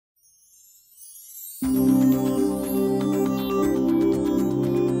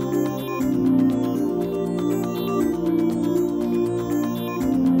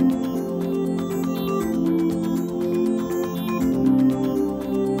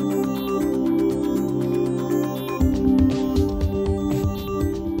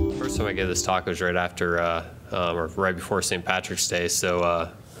gave this talk was right after, or right before St. Patrick's Day, so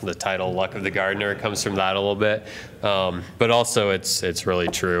the title "Luck of the Gardener" comes from that a little bit. But also, it's really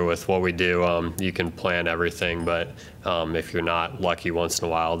true with what we do. You can plan everything, but if you're not lucky once in a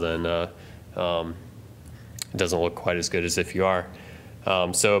while, then it doesn't look quite as good as if you are.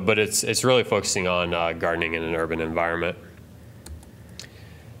 But it's really focusing on gardening in an urban environment.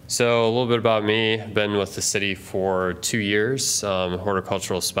 So a little bit about me. I've been with the city for 2 years. I'm a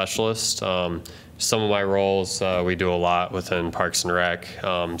horticultural specialist. Some of my roles, we do a lot within Parks and Rec.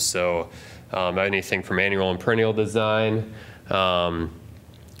 Anything from annual and perennial design,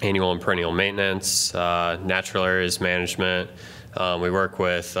 annual and perennial maintenance, natural areas management. We work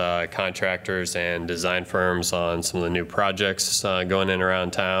with contractors and design firms on some of the new projects going in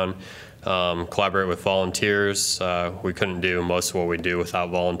around town. Collaborate with volunteers. We couldn't do most of what we do without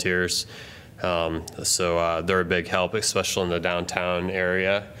volunteers. They're a big help, especially in the downtown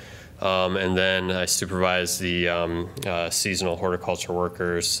area. And then I supervise the seasonal horticulture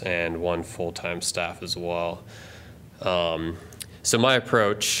workers and 1 full-time staff as well. So my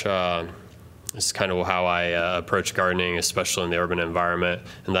approach is kind of how I approach gardening, especially in the urban environment.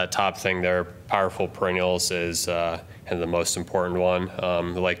 And that top thing there, powerful perennials, is kind of the most important one. I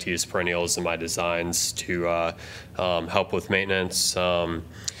like to use perennials in my designs to help with maintenance,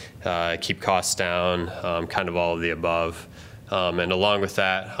 keep costs down, kind of all of the above. And along with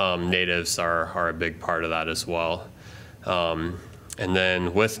that, natives are a big part of that as well. And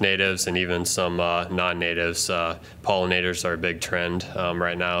then with natives and even some non-natives, pollinators are a big trend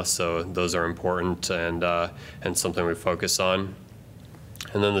right now, so those are important and something we focus on.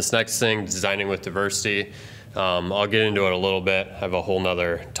 And then this next thing, designing with diversity, I'll get into it a little bit. I have a whole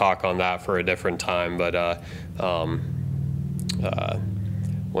nother talk on that for a different time, but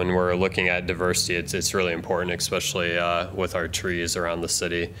when we're looking at diversity, it's really important, especially with our trees around the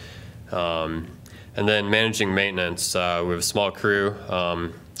city. And then managing maintenance. We have a small crew.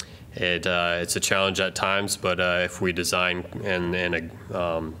 It's a challenge at times, but if we design in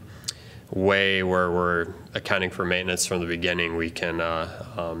a way where we're accounting for maintenance from the beginning, we can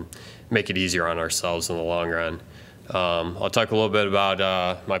make it easier on ourselves in the long run. I'll talk a little bit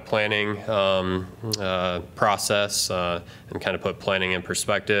about my planning process and kind of put planning in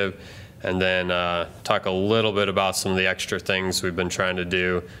perspective, and then talk a little bit about some of the extra things we've been trying to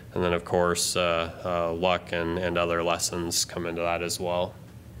do, and then of course luck and other lessons come into that as well.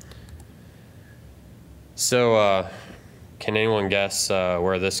 So can anyone guess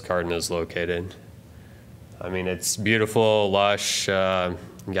where this garden is located? I mean, it's beautiful, lush,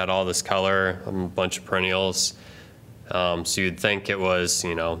 got all this color, a bunch of perennials. So you'd think it was,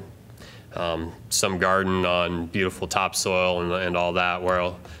 some garden on beautiful topsoil and all that.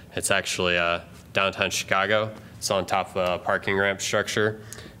 Well, it's actually downtown Chicago. It's on top of a parking ramp structure.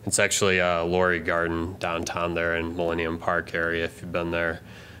 It's actually a Lorry Garden downtown there in Millennium Park area, if you've been there.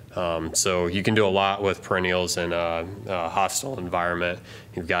 So you can do a lot with perennials in a hostile environment.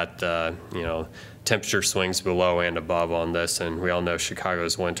 You've got, temperature swings below and above on this, and we all know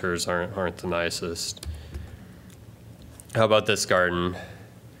Chicago's winters aren't the nicest. How about this garden?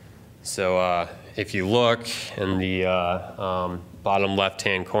 So if you look in the bottom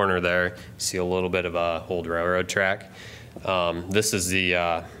left-hand corner there, you see a little bit of a old railroad track. This is the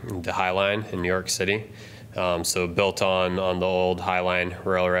High Line in New York City. So built on the old High Line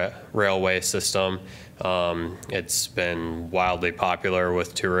railway system. It's been wildly popular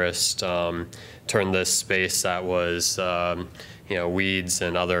with tourists. Turned this space that was weeds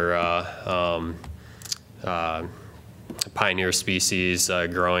and other pioneer species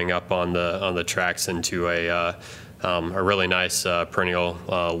growing up on the tracks into a really nice perennial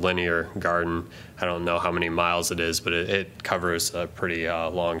linear garden. I don't know how many miles it is, but it covers a pretty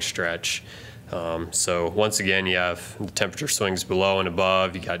long stretch. So once again, you have the temperature swings below and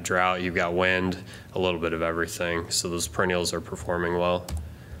above, you got drought, you've got wind, a little bit of everything. So those perennials are performing well.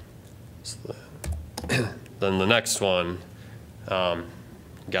 So then the next one,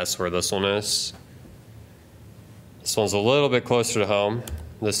 guess where this one is? This one's a little bit closer to home.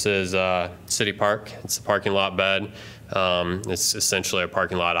 This is City Park. It's a parking lot bed. It's essentially a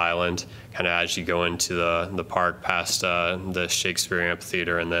parking lot island, kind of as you go into the park past the Shakespeare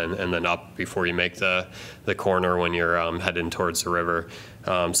Amphitheater and then up before you make the corner when you're heading towards the river.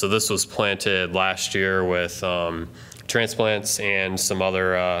 So this was planted last year with transplants and some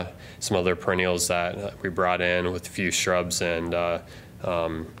other perennials that we brought in, with a few shrubs and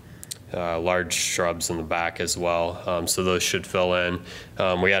large shrubs in the back as well. So those should fill in.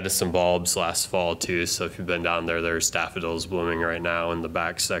 We added some bulbs last fall too, so if you've been down there, there's daffodils blooming right now in the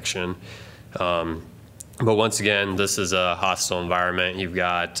back section. But once again, this is a hostile environment. You've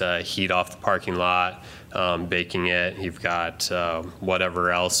got heat off the parking lot, baking it. You've got whatever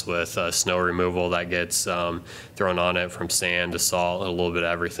else with snow removal that gets thrown on it, from sand to salt, a little bit of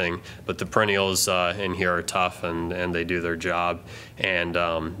everything. But the perennials in here are tough, and they do their job. And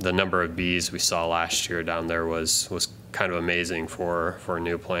the number of bees we saw last year down there was kind of amazing for a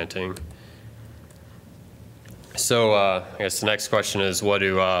new planting. So I guess the next question is, what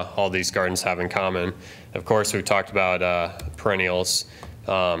do all these gardens have in common? Of course, we've talked about perennials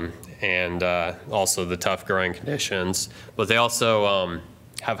and also the tough growing conditions, but they also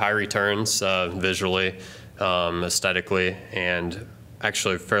have high returns visually, aesthetically, and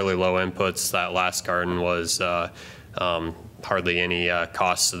actually fairly low inputs. That last garden was hardly any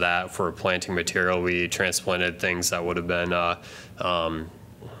cost to that for planting material. We transplanted things that would have been, I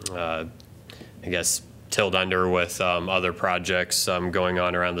guess, tilled under with other projects going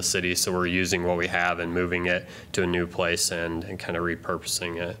on around the city. So we're using what we have and moving it to a new place and kind of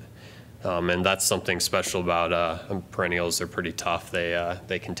repurposing it. And that's something special about perennials. They're pretty tough.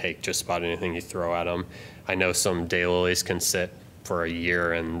 They can take just about anything you throw at them. I know some daylilies can sit for a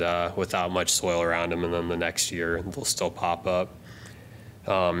year and without much soil around them, and then the next year they'll still pop up.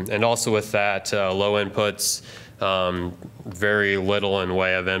 And also with that, low inputs, very little in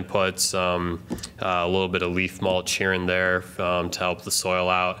way of inputs, a little bit of leaf mulch here and there to help the soil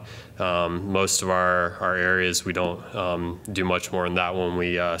out. Most of our areas, we don't do much more than that when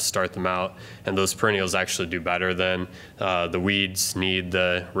we start them out, and those perennials actually do better than the weeds need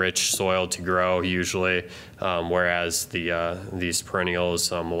the rich soil to grow usually, whereas these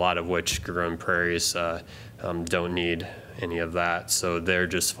perennials, a lot of which grow in prairies, don't need any of that, so they're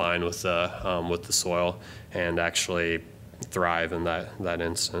just fine with the soil and actually thrive in that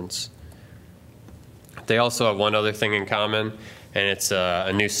instance. They also have one other thing in common, and it's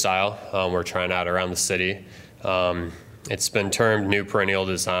a new style we're trying out around the city. It's been termed new perennial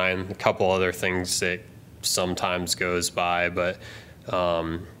design. A couple other things it sometimes goes by, but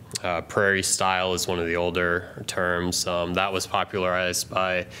prairie style is one of the older terms. That was popularized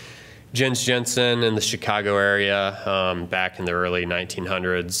by Jens Jensen in the Chicago area back in the early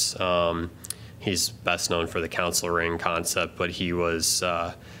 1900s. He's best known for the council ring concept, but he was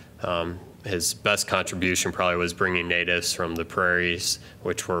his best contribution probably was bringing natives from the prairies,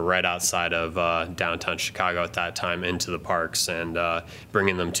 which were right outside of downtown Chicago at that time, into the parks and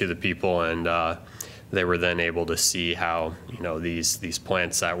bringing them to the people. And they were then able to see how, these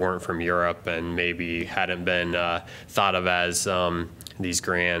plants that weren't from Europe and maybe hadn't been thought of as these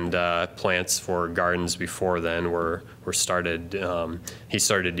grand plants for gardens before then were started. He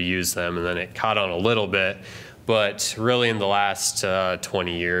started to use them, and then it caught on a little bit. But really in the last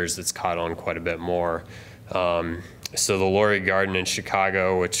 20 years, it's caught on quite a bit more. So the Laurie Garden in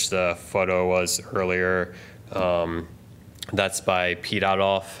Chicago, which the photo was earlier, that's by Pete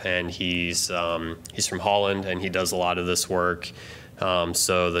Adolf, and he's from Holland, and he does a lot of this work.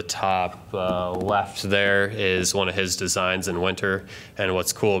 So the top left there is one of his designs in winter, and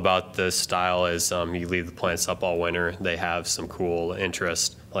what's cool about this style is you leave the plants up all winter. They have some cool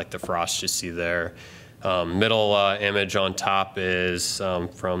interest, like the frost you see there. Middle image on top is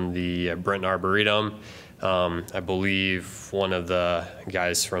from the Brenton Arboretum. I believe one of the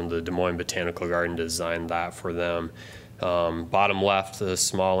guys from the Des Moines Botanical Garden designed that for them. Bottom left, the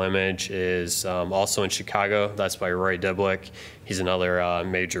small image is also in Chicago. That's by Roy Diblick. He's another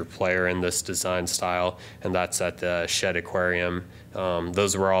major player in this design style, and that's at the Shed Aquarium.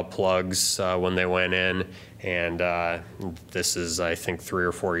 Those were all plugs when they went in, and this is, I think, 3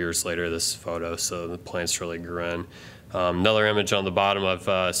 or 4 years later, this photo, so the plants really grew in. Another image on the bottom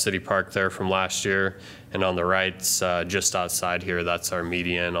of City Park there from last year, and on the right, just outside here, that's our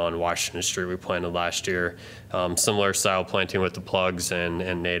median on Washington Street we planted last year. Similar style planting with the plugs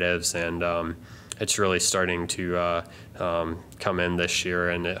and natives, and it's really starting to come in this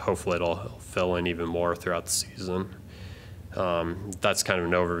year, and hopefully it'll fill in even more throughout the season. That's kind of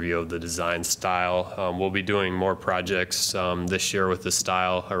an overview of the design style. We'll be doing more projects this year with the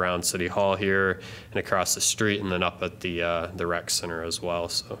style around City Hall here and across the street, and then up at the rec center as well,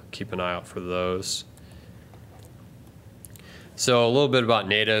 so keep an eye out for those. So a little bit about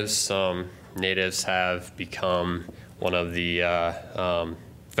natives. Natives have become one of the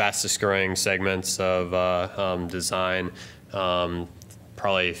fastest growing segments of design.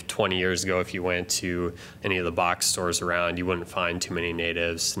 Probably 20 years ago, if you went to any of the box stores around, you wouldn't find too many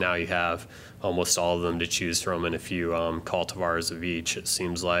natives. Now you have almost all of them to choose from, and a few cultivars of each, it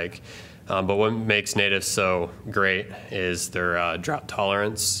seems like. But what makes natives so great is their drought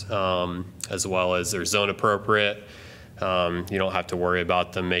tolerance, as well as their zone appropriate. You don't have to worry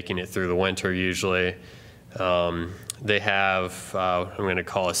about them making it through the winter usually. They have what I'm going to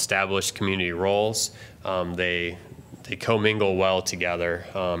call established community roles. They commingle well together.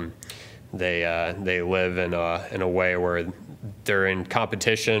 They live in a way where they're in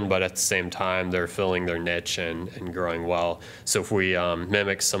competition, but at the same time they're filling their niche and growing well. So if we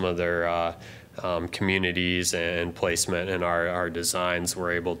mimic some of their communities and placement in our designs,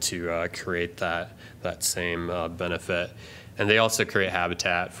 we're able to create that same benefit. And they also create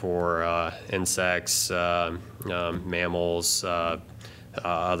habitat for insects, mammals,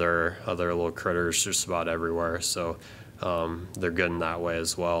 other little critters just about everywhere. So they're good in that way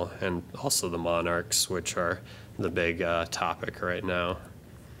as well. And also the monarchs, which are the big topic right now.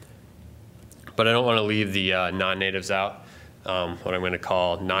 But I don't want to leave the non-natives out, what I'm going to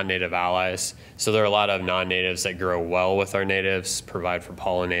call non-native allies. So there are a lot of non-natives that grow well with our natives, provide for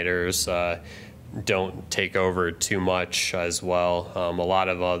pollinators, don't take over too much as well. A lot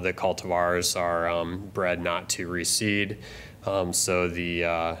of the cultivars are bred not to reseed. So the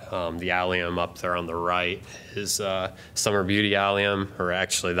allium up there on the right is Summer Beauty allium, or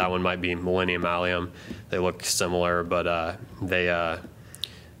actually that one might be Millennium allium. They look similar, but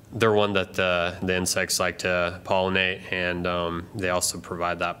they're one that the insects like to pollinate, and they also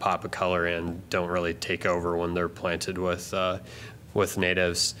provide that pop of color and don't really take over when they're planted with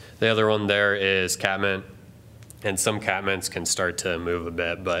natives. The other one there is catmint, and some catmints can start to move a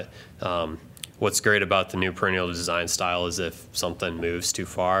bit, but what's great about the new perennial design style is if something moves too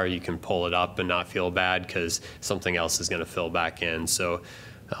far, you can pull it up and not feel bad because something else is going to fill back in. So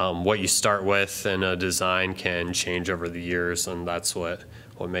what you start with in a design can change over the years, and that's what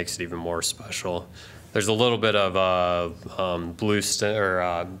makes it even more special. There's a little bit of Blue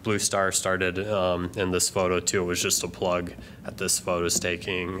Star started in this photo too. It was just a plug at this photo's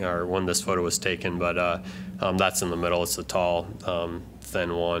taking, or when this photo was taken, but that's in the middle. It's a tall,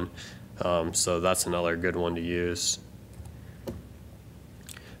 thin one. So that's another good one to use.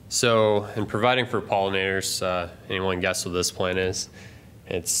 So in providing for pollinators, anyone guess what this plant is?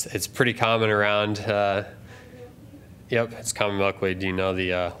 It's pretty common around. Yep, it's common milkweed. Do you know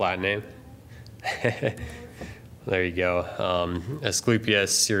the Latin name? There you go. Asclepias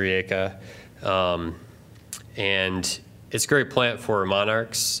syriaca. And it's a great plant for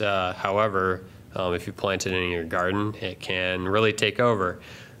monarchs. However, if you plant it in your garden, it can really take over.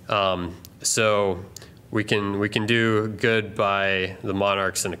 So we can do good by the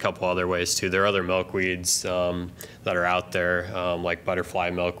monarchs in a couple other ways too. There are other milkweeds that are out there, like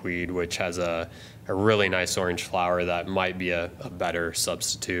butterfly milkweed, which has a really nice orange flower that might be a better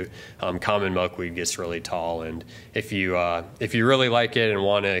substitute. Common milkweed gets really tall, and if you really like it and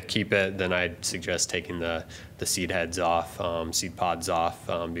want to keep it, then I'd suggest taking the seed heads off, seed pods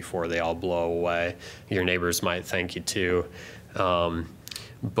off before they all blow away. Your neighbors might thank you too.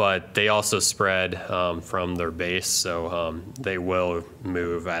 But they also spread from their base, so they will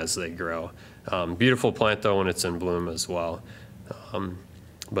move as they grow. Beautiful plant though when it's in bloom as well.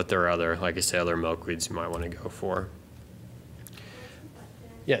 But there are other, like I say, other milkweeds you might want to go for.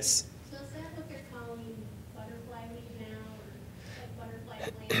 Yes? So is that what they're calling butterfly weed now, or like butterfly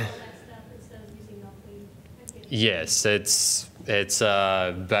plant, all that stuff, instead of using milkweed? Yes, it's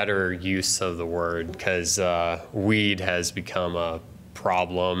a better use of the word, because weed has become a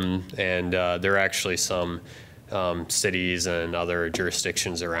problem, and there are actually some cities and other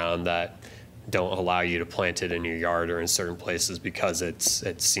jurisdictions around that don't allow you to plant it in your yard or in certain places because it's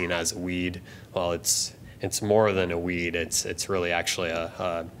seen as a weed. Well, it's more than a weed. It's really actually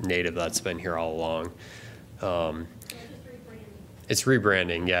a native that's been here all along. It's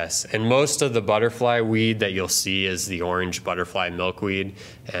rebranding, yes. And most of the butterfly weed that you'll see is the orange butterfly milkweed,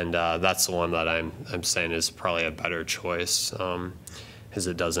 and that's the one that I'm saying is probably a better choice, because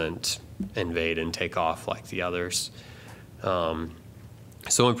it doesn't invade and take off like the others.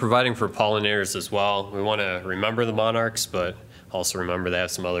 So when providing for pollinators as well, we want to remember the monarchs, but also remember they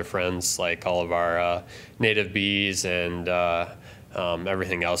have some other friends, like all of our native bees and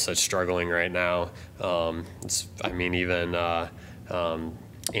everything else that's struggling right now. Even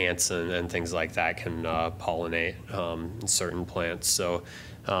ants and things like that can pollinate certain plants. So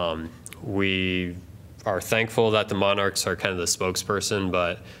we are thankful that the monarchs are kind of the spokesperson,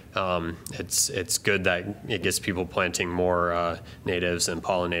 but it's good that it gets people planting more natives and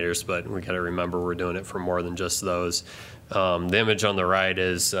pollinators, but we got to remember we're doing it for more than just those. The image on the right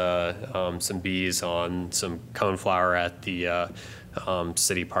is some bees on some coneflower at the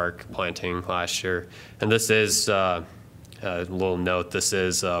city park planting last year. And this is, a little note, this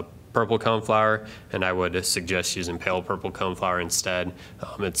is purple coneflower, and I would suggest using pale purple coneflower instead.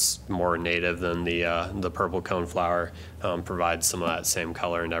 It's more native than the purple coneflower, provides some of that same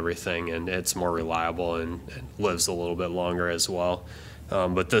color and everything, and it's more reliable and lives a little bit longer as well.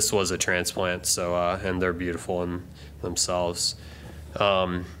 But this was a transplant, so and they're beautiful in themselves.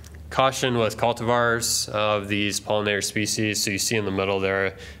 Caution with cultivars of these pollinator species. So you see in the middle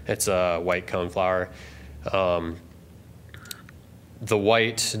there, it's a white coneflower. The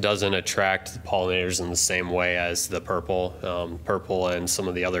white doesn't attract the pollinators in the same way as the purple. Purple and some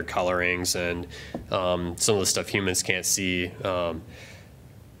of the other colorings and some of the stuff humans can't see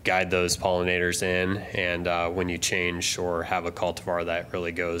guide those pollinators in. And when you change or have a cultivar that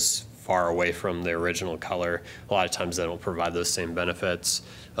really goes far away from the original color, a lot of times they don't provide those same benefits.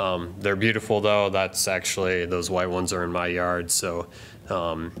 They're beautiful though. That's actually, those white ones are in my yard, so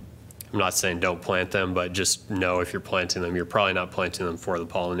I'm not saying don't plant them, but just know if you're planting them, you're probably not planting them for the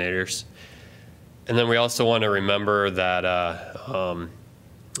pollinators. And then we also want to remember that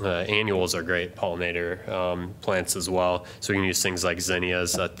annuals are great pollinator plants as well. So we can use things like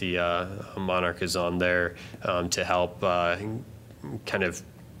zinnias that the monarch is on there to help kind of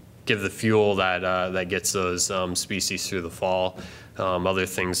give the fuel that gets those species through the fall. Other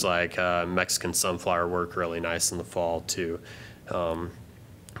things like Mexican sunflower work really nice in the fall too.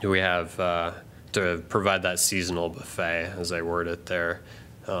 We have to provide that seasonal buffet, as I word it there.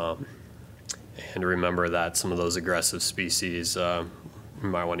 And remember that some of those aggressive species, you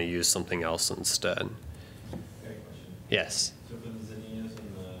might want to use something else instead. Okay, question. Yes? So for the zinnias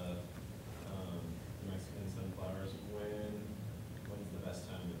and the Mexican sunflowers, when's the best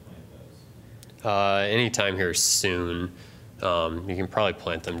time to plant those? Anytime here soon. You can probably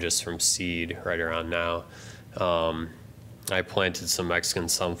plant them just from seed right around now. I planted some Mexican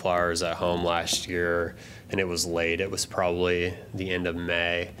sunflowers at home last year, and it was late. It was probably the end of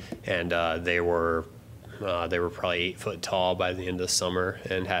May, and they were probably 8 foot tall by the end of summer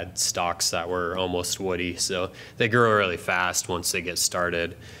and had stalks that were almost woody. So they grow really fast once they get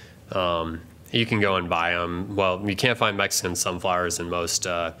started. You can go and buy them. Well, you can't find Mexican sunflowers in most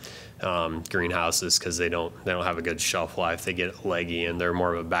greenhouses because they don't have a good shelf life. They get leggy and they're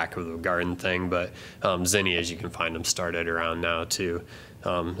more of a back of the garden thing. But zinnias, you can find them started around now too.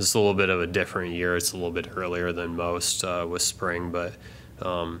 It's a little bit of a different year. It's a little bit earlier than most with spring, but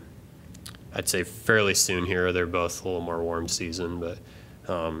I'd say fairly soon here. They're both a little more warm season, but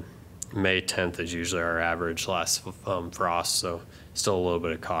May 10th is usually our average last frost, so still a little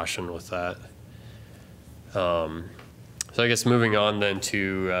bit of caution with that. So I guess moving on then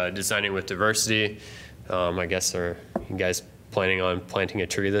to designing with diversity. I guess, are you guys planning on planting a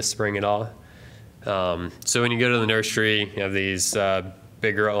tree this spring at all? So when you go to the nursery, you have these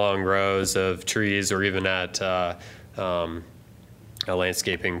bigger long rows of trees, or even at a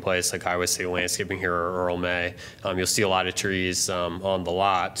landscaping place like Iowa State Landscaping here or Earl May, you'll see a lot of trees on the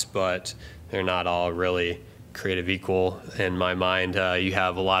lot, but they're not all really creative equal in my mind. You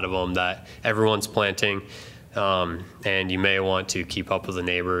have a lot of them that everyone's planting. And you may want to keep up with the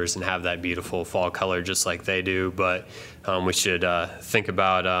neighbors and have that beautiful fall color just like they do, but we should think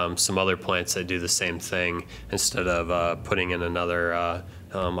about some other plants that do the same thing instead of putting in another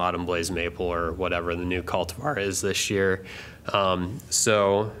autumn blaze maple or whatever the new cultivar is this year.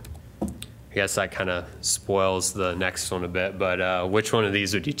 So I guess that kind of spoils the next one a bit, but which one of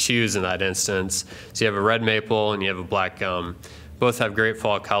these would you choose in that instance? So you have a red maple and you have a black gum. Both have great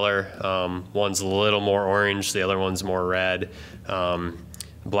fall color. One's a little more orange, the other one's more red.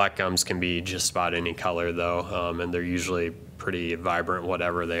 Black gums can be just about any color though, and they're usually pretty vibrant,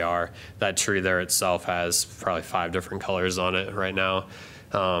 whatever they are. That tree there itself has probably 5 different colors on it right now.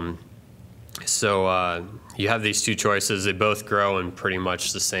 So you have these two choices. They both grow in pretty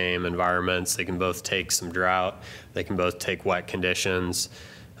much the same environments. They can both take some drought. They can both take wet conditions.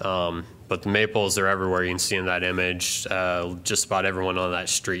 But the maples are everywhere. You can see in that image, just about everyone on that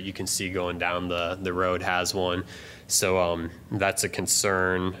street you can see going down the road has one. So that's a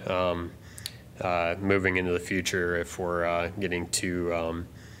concern moving into the future if we're getting too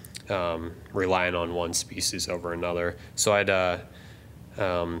reliant on one species over another. So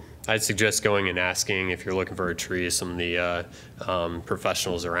I'd suggest going and asking if you're looking for a tree, some of the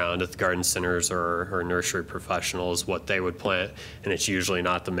professionals around at the garden centers or nursery professionals, what they would plant. And it's usually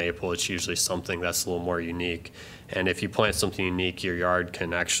not the maple, it's usually something that's a little more unique. And if you plant something unique, your yard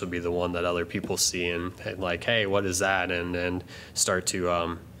can actually be the one that other people see and like, hey, what is that? And start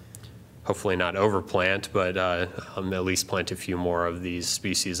to hopefully not overplant, but at least plant a few more of these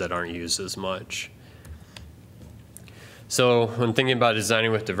species that aren't used as much. So when thinking about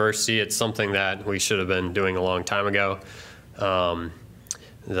designing with diversity, it's something that we should have been doing a long time ago.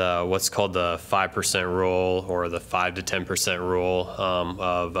 what's called the 5% rule, or the 5 to 10% rule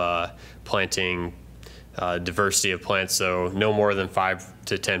of planting diversity of plants. So no more than 5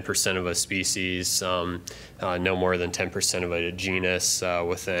 to 10% of a species, no more than 10% of a genus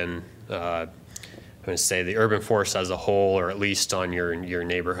within, I'm going to say, the urban forest as a whole, or at least on your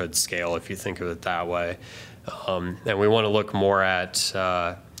neighborhood scale, if you think of it that way. And we want to look more at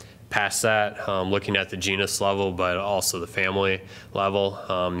past that, looking at the genus level, but also the family level.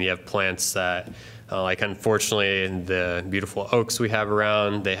 You have plants that, like unfortunately, the beautiful oaks we have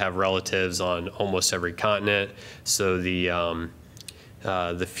around, they have relatives on almost every continent. So the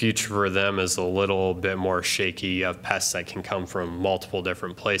future for them is a little bit more shaky. You have pests that can come from multiple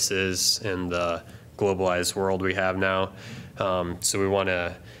different places in the globalized world we have now. So we want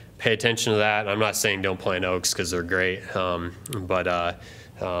to pay attention to that. I'm not saying don't plant oaks because they're great, but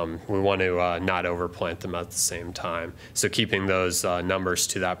we want to not overplant them at the same time. So keeping those numbers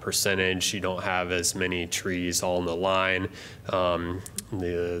to that percentage, you don't have as many trees all in the line.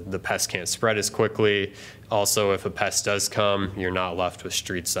 The pest can't spread as quickly. Also, if a pest does come, you're not left with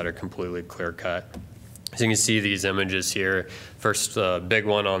streets that are completely clear cut. So you can see these images here. First big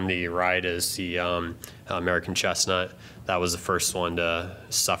one on the right is the American chestnut. That was the first one to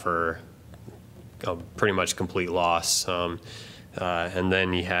suffer pretty much complete loss. And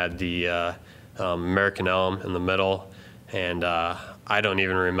then you had the American elm in the middle, and I don't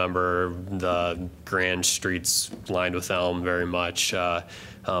even remember the grand streets lined with elm very much.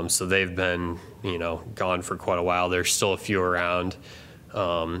 So they've been, gone for quite a while. There's still a few around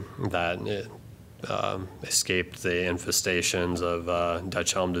that escaped the infestations of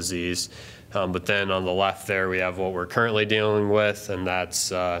Dutch elm disease. But then on the left there, we have what we're currently dealing with, and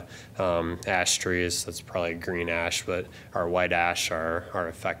that's ash trees. That's probably green ash, but our white ash are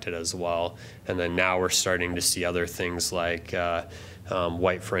affected as well. And then now we're starting to see other things like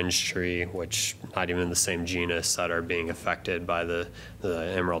white fringe tree, which not even the same genus, that are being affected by the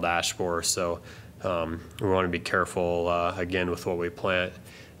emerald ash borer. So we want to be careful, again, with what we plant.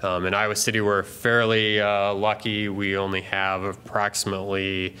 In Iowa City, we're fairly lucky. We only have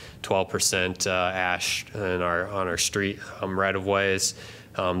approximately 12% ash on our street right-of-ways.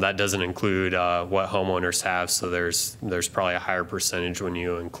 That doesn't include what homeowners have, so there's probably a higher percentage when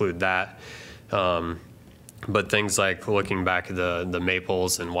you include that. But things like looking back at the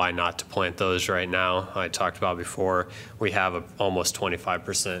maples and why not to plant those right now, I talked about before. We have almost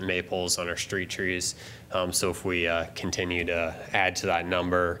 25% maples on our street trees. So if we continue to add to that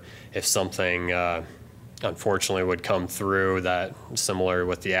number, if something unfortunately would come through that similar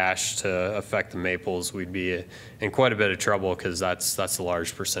with the ash to affect the maples, we'd be in quite a bit of trouble, because that's a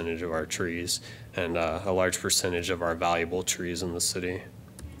large percentage of our trees and a large percentage of our valuable trees in the city.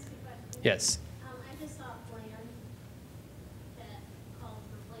 Yes. I just saw a plan that called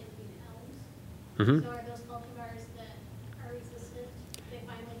for planting elms. Mm-hmm. So are those cultivars that are resistant, they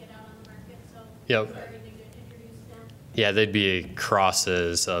finally get out on the market, so Yep. is there anything to introduce now? Yeah, they'd be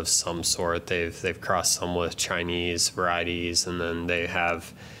crosses of some sort. They've crossed some with Chinese varieties, and then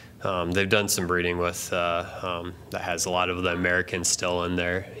they've done some breeding with that has a lot of the American still in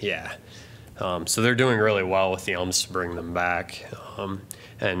there. Yeah. So they're doing really well with the elms to bring them back.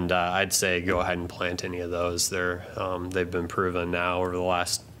 And I'd say go ahead and plant any of those. They've been proven now over the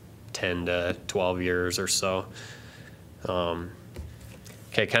last 10 to 12 years or so.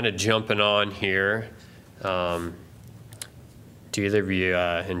 Okay, kind of jumping on here. Do either of you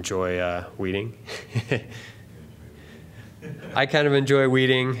enjoy weeding? I kind of enjoy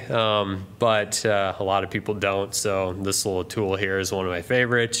weeding, but a lot of people don't. So this little tool here is one of my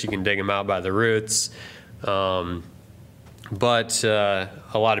favorites. You can dig them out by the roots. But a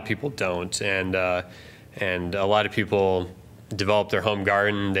lot of people don't, and a lot of people develop their home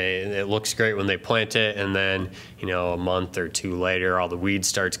garden. It looks great when they plant it, and then a month or two later, all the weeds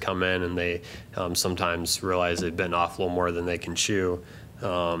start to come in, and they sometimes realize they've bitten off a little more than they can chew.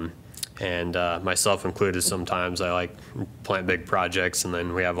 And myself included, sometimes I like plant big projects, and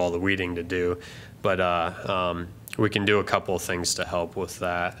then we have all the weeding to do. But we can do a couple of things to help with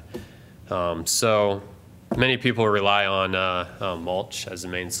that. So many people rely on mulch as the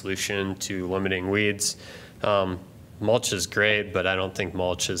main solution to limiting weeds. Mulch is great, but I don't think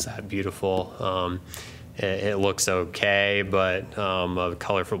mulch is that beautiful. It looks okay, but a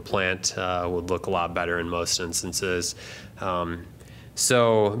colorful plant would look a lot better in most instances.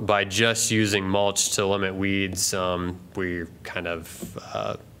 So by just using mulch to limit weeds, we're kind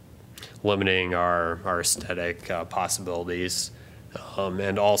of limiting our aesthetic possibilities.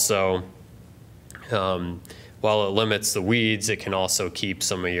 And also, while it limits the weeds, it can also keep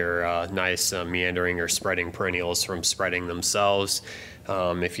some of your nice meandering or spreading perennials from spreading themselves.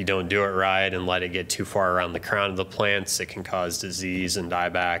 If you don't do it right and let it get too far around the crown of the plants, it can cause disease and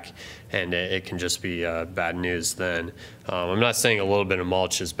dieback, and it can just be bad news then. I'm not saying a little bit of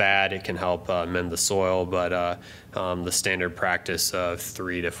mulch is bad. It can help mend the soil, but the standard practice of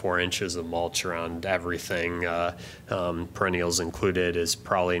 3 to 4 inches of mulch around everything, perennials included, is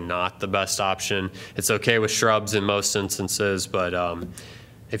probably not the best option. It's okay with shrubs in most instances, but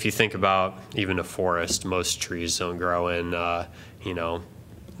if you think about even a forest, most trees don't grow in,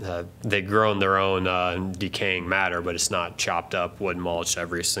 they grow in their own decaying matter, but it's not chopped up wood mulch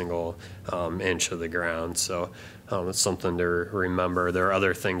every single inch of the ground. So it's something to remember. There are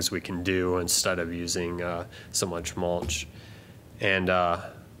other things we can do instead of using so much mulch. And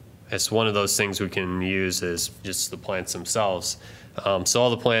it's one of those things we can use is just the plants themselves. So all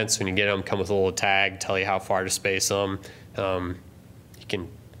the plants, when you get them, come with a little tag, tell you how far to space them. You can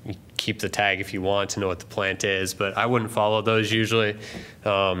keep the tag if you want to know what the plant is, but I wouldn't follow those usually.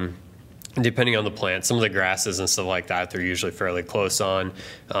 Depending on the plant, some of the grasses and stuff like that, they're usually fairly close on.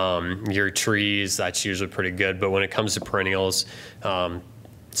 Your trees, that's usually pretty good, but when it comes to perennials,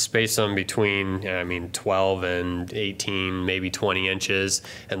 space them between 12 and 18, maybe 20 inches,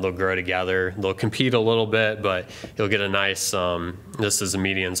 and they'll grow together. They'll compete a little bit, but you'll get a nice, this is the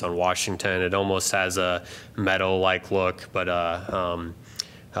medians on Washington. It almost has a meadow-like look, but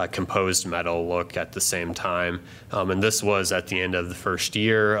composed meadow look at the same time. And this was at the end of the first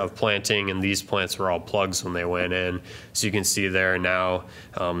year of planting, and these plants were all plugs when they went in. So you can see there now,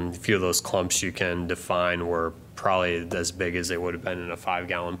 a few of those clumps you can define were probably as big as they would have been in a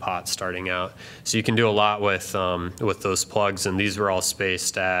 5-gallon pot starting out. So you can do a lot with those plugs, and these were all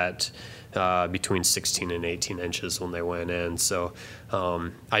spaced at between 16 and 18 inches when they went in. So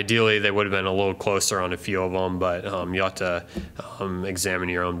ideally they would have been a little closer on a few of them, but you have to examine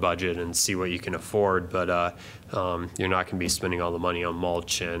your own budget and see what you can afford. But you're not going to be spending all the money on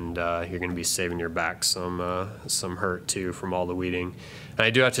mulch, and you're going to be saving your back some hurt too from all the weeding. And I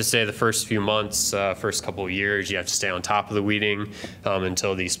do have to say the first few months, first couple of years, you have to stay on top of the weeding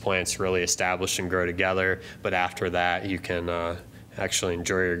until these plants really establish and grow together. But after that, you can actually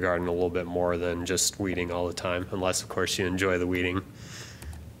enjoy your garden a little bit more than just weeding all the time, unless of course you enjoy the weeding.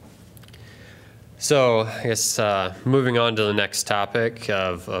 So I guess moving on to the next topic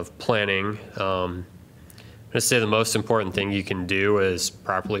of planning, I'm going to say the most important thing you can do is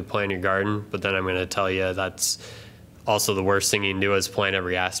properly plan your garden, but then I'm going to tell you that's also the worst thing you can do is plan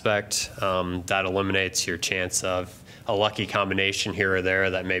every aspect. That eliminates your chance of a lucky combination here or there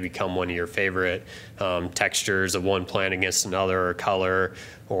that may become one of your favorite textures of one plant against another, or color,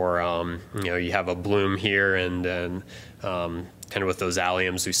 or you have a bloom here, and then kind of with those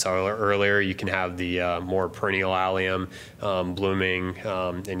alliums we saw earlier, you can have the more perennial allium blooming,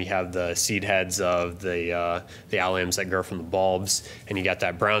 and you have the seed heads of the alliums that grow from the bulbs, and you got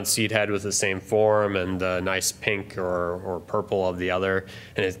that brown seed head with the same form and the nice pink or purple of the other,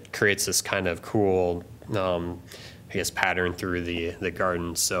 and it creates this kind of cool pattern through the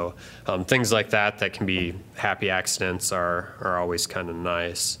garden. So things like that can be happy accidents are always kind of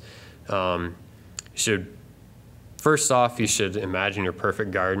nice. First off, you should imagine your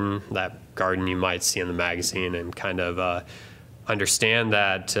perfect garden, that garden you might see in the magazine, and kind of understand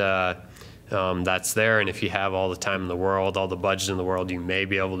that that's there. And if you have all the time in the world, all the budget in the world, you may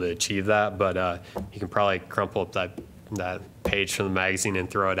be able to achieve that. But you can probably crumple up that page from the magazine and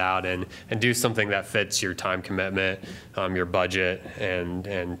throw it out and do something that fits your time commitment, your budget, and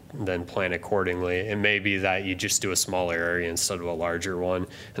then plan accordingly. It may be that you just do a smaller area instead of a larger one,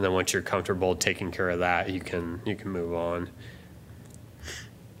 and then once you're comfortable taking care of that, you can move on.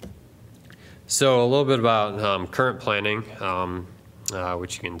 So a little bit about current planning,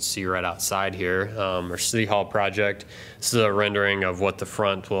 which you can see right outside here, our City Hall project. This is a rendering of what the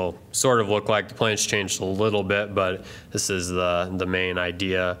front will sort of look like. The plan's changed a little bit, but this is the main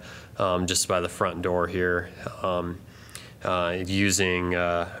idea just by the front door here. Using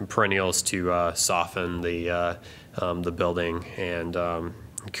perennials to soften the building and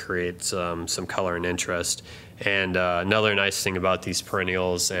create some color and interest. And another nice thing about these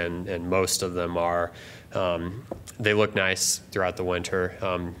perennials, and most of them are, they look nice throughout the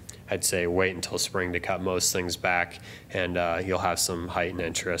winter. I'd say wait until spring to cut most things back, and you'll have some height and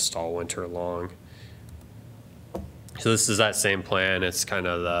interest all winter long. So this is that same plan. It's kind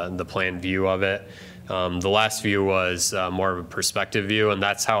of the plan view of it. The last view was more of a perspective view, and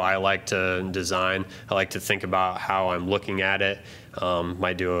that's how I like to design. I like to think about how I'm looking at it.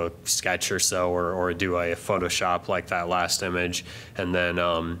 Might do a sketch or so, or do a Photoshop like that last image, and then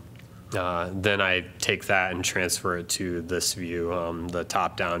then I take that and transfer it to this view, the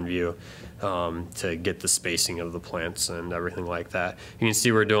top-down view, to get the spacing of the plants and everything like that. You can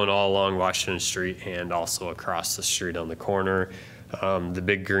see we're doing all along Washington Street and also across the street on the corner. The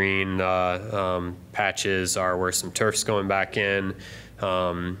big green patches are where some turf's going back in.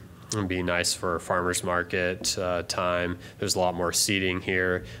 It'd be nice for farmers market time. There's a lot more seating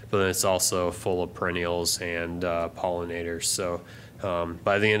here, but then it's also full of perennials and pollinators. So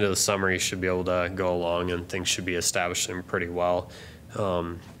by the end of the summer, you should be able to go along and things should be establishing pretty well.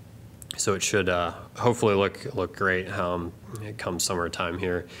 So it should hopefully look great come summertime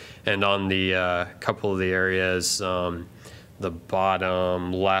here. And on the couple of the areas, the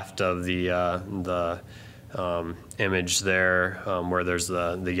bottom left of the image there, where there's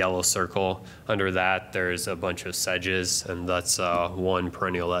the yellow circle, under that there's a bunch of sedges, and that's one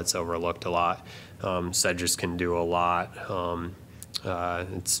perennial that's overlooked a lot. Sedges can do a lot.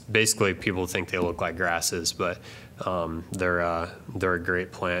 It's basically, people think they look like grasses, but they're a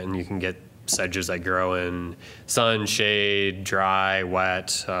great plant, and you can get sedges that grow in sun, shade, dry,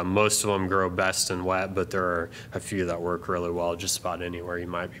 wet. Most of them grow best in wet, but there are a few that work really well just about anywhere you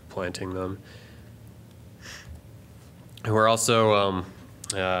might be planting them. We're also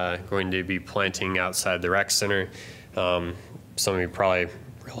going to be planting outside the rec center. Some of you probably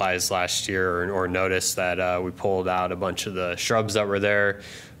realized last year or noticed that we pulled out a bunch of the shrubs that were there,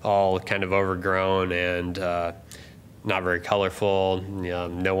 all kind of overgrown and not very colorful.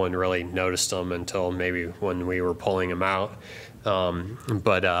 No one really noticed them until maybe when we were pulling them out.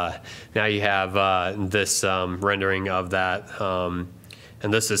 But now you have this rendering of that.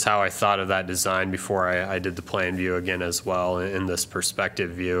 And this is how I thought of that design before I did the plan view again as well, in this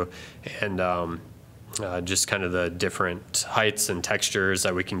perspective view. And just kind of the different heights and textures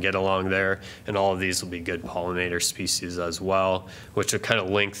that we can get along there. And all of these will be good pollinator species as well, which will kind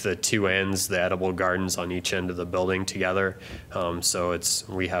of link the two ends, the edible gardens on each end of the building together. So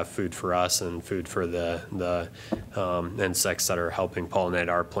we have food for us and food for the insects that are helping pollinate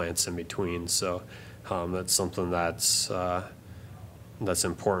our plants in between. So that's something that's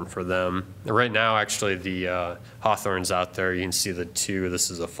important for them. Right now, actually, the hawthorns out there, you can see the two. This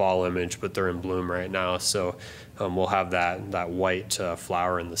is a fall image, but they're in bloom right now. So we'll have that white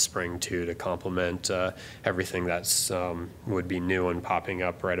flower in the spring too, to complement everything that's would be new and popping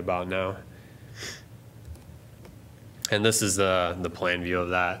up right about now. And this is the plan view of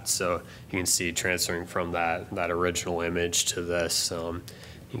that. So you can see transferring from that original image to this,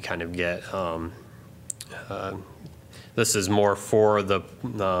 you kind of get this is more for the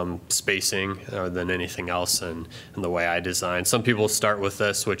spacing than anything else, and the way I design. Some people start with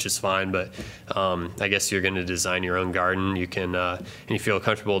this, which is fine, but I guess you're going to design your own garden. You can, and you feel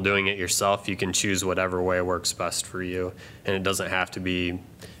comfortable doing it yourself, you can choose whatever way works best for you, and it doesn't have to be.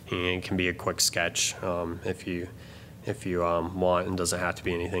 It can be a quick sketch if you want, and doesn't have to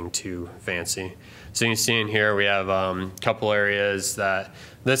be anything too fancy. So you can see in here we have a couple areas that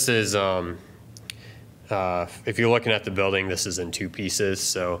this is. If you're looking at the building, this is in two pieces.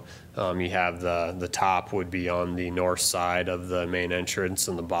 So you have the top would be on the north side of the main entrance,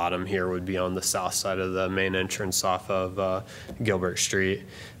 and the bottom here would be on the south side of the main entrance off of Gilbert Street.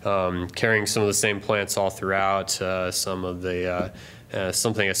 Carrying some of the same plants all throughout, some of the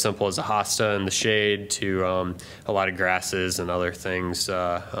something as simple as a hosta in the shade to a lot of grasses and other things,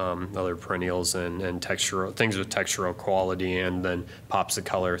 other perennials and textural things with textural quality, and then pops of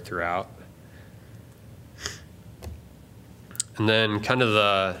color throughout. And then kind of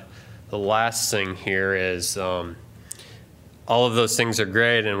the last thing here is all of those things are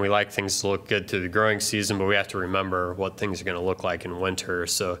great, and we like things to look good through the growing season, but we have to remember what things are going to look like in winter.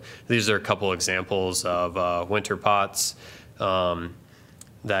 So these are a couple examples of winter pots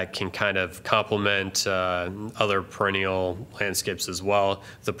that can kind of complement other perennial landscapes as well.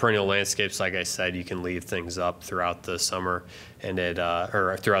 The perennial landscapes, like I said, you can leave things up throughout the summer and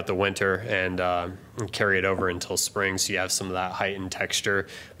or throughout the winter and carry it over until spring, so you have some of that height and texture.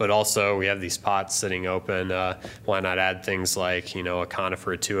 But also, we have these pots sitting open. Why not add things like, a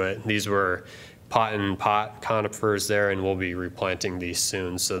conifer to it? These were pot conifers there, and we'll be replanting these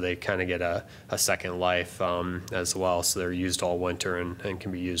soon, so they kind of get a second life as well. So they're used all winter and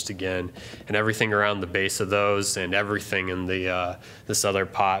can be used again. And everything around the base of those, and everything in the this other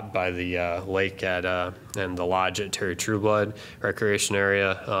pot by the lake and the lodge at Terry Trueblood Recreation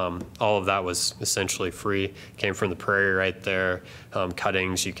Area, all of that was essentially free. Came from the prairie right there.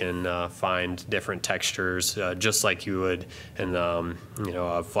 Cuttings, you can find different textures, just like you would in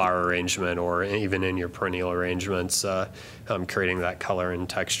a flower arrangement or even in your perennial arrangements, creating that color and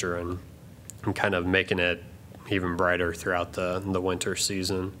texture and kind of making it even brighter throughout the winter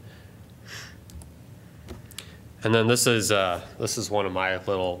season. And then this is one of my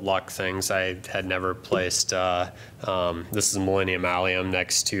little luck things. I had never placed. This is Millennium Allium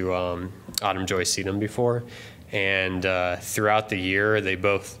next to Autumn Joy Sedum before, and throughout the year they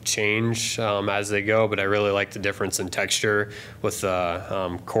both change as they go. But I really like the difference in texture with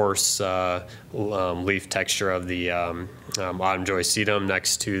the coarse leaf texture of the Autumn Joy Sedum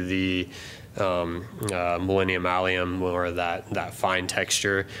next to the Millennium Allium, or that fine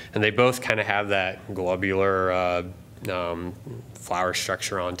texture, and they both kind of have that globular flower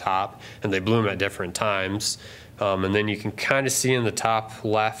structure on top, and they bloom at different times. And then you can kind of see in the top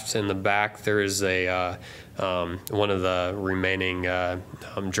left and the back there is a one of the remaining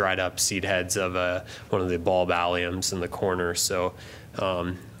dried up seed heads of one of the bulb alliums in the corner. So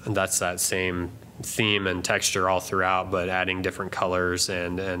that's that same theme and texture all throughout, but adding different colors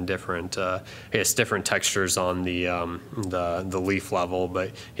and different, I guess, different textures on the leaf level,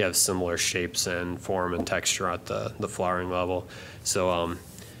 but you have similar shapes and form and texture at the flowering level. So I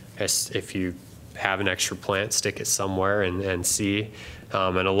guess if you have an extra plant, stick it somewhere and see.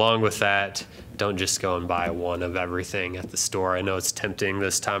 And along with that, don't just go and buy one of everything at the store. I know it's tempting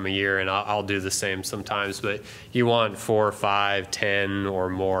this time of year, and I'll do the same sometimes, but you want 4, 5, 10 or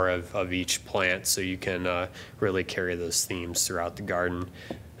more of each plant so you can really carry those themes throughout the garden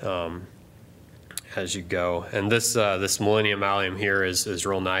as you go. And this Millennium Allium here is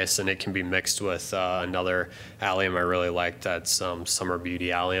real nice, and it can be mixed with another allium I really like, that's Summer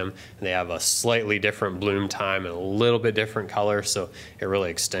Beauty Allium. And they have a slightly different bloom time and a little bit different color, so it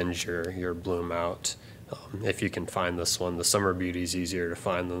really extends your bloom out if you can find this one. The Summer Beauty is easier to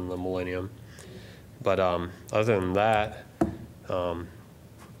find than the Millennium. But other than that,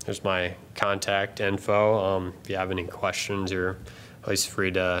 there's my contact info. If you have any questions, you're always free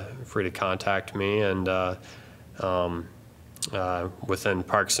to contact me. And within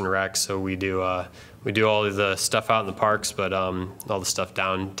Parks and Rec, so we do all of the stuff out in the parks, but all the stuff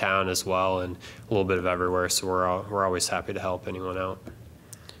downtown as well, and a little bit of everywhere. So we're always happy to help anyone out.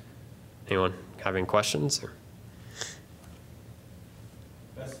 Anyone have any questions?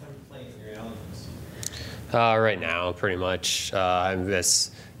 Best time to plant your alliums? Right now, pretty much.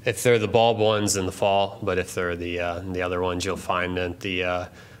 If they're the bulb ones, in the fall, but if they're the other ones, you'll find at the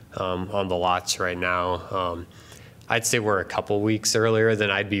on the lots right now. I'd say we're a couple weeks earlier than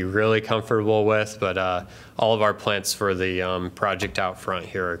I'd be really comfortable with, but all of our plants for the project out front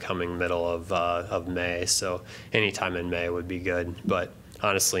here are coming middle of May, so anytime in May would be good. But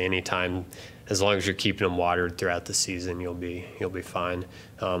honestly, anytime, as long as you're keeping them watered throughout the season, you'll be fine.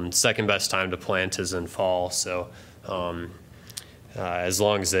 Second best time to plant is in fall, so. As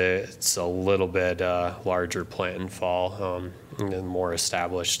long as it's a little bit larger plant in fall, and more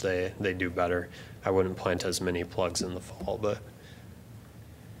established, they do better. I wouldn't plant as many plugs in the fall, but. So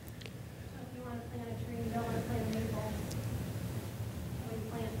if you want to plant a tree, you don't want to plant a maple, what do you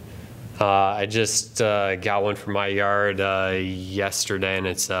plant? I just got one from my yard yesterday, and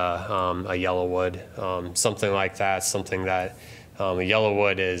it's a yellowwood, something like that. Something that a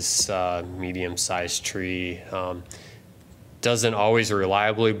yellowwood is a medium-sized tree. Doesn't always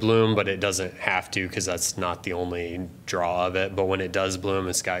reliably bloom, but it doesn't have to, because that's not the only draw of it. But when it does bloom,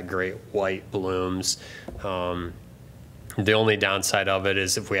 it's got great white blooms. The only downside of it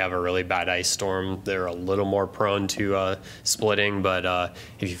is if we have a really bad ice storm, they're a little more prone to splitting. But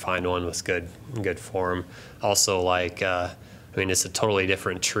if you find one with good form, also like I mean, it's a totally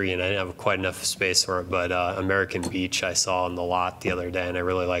different tree, and I didn't have quite enough space for it. But American Beech I saw on the lot the other day, and I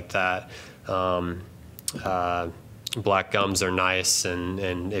really liked that. Black gums are nice,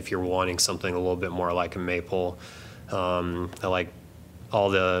 and if you're wanting something a little bit more like a maple, I like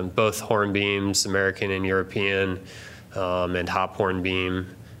both hornbeams, American and European, and hop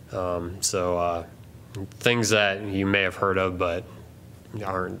hornbeam. So things that you may have heard of, but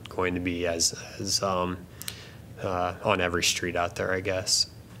aren't going to be as on every street out there, I guess.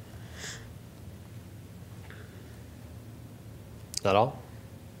 That all?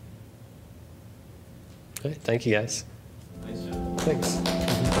 Okay, thank you guys. Nice job.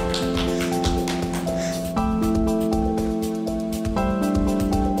 Thanks.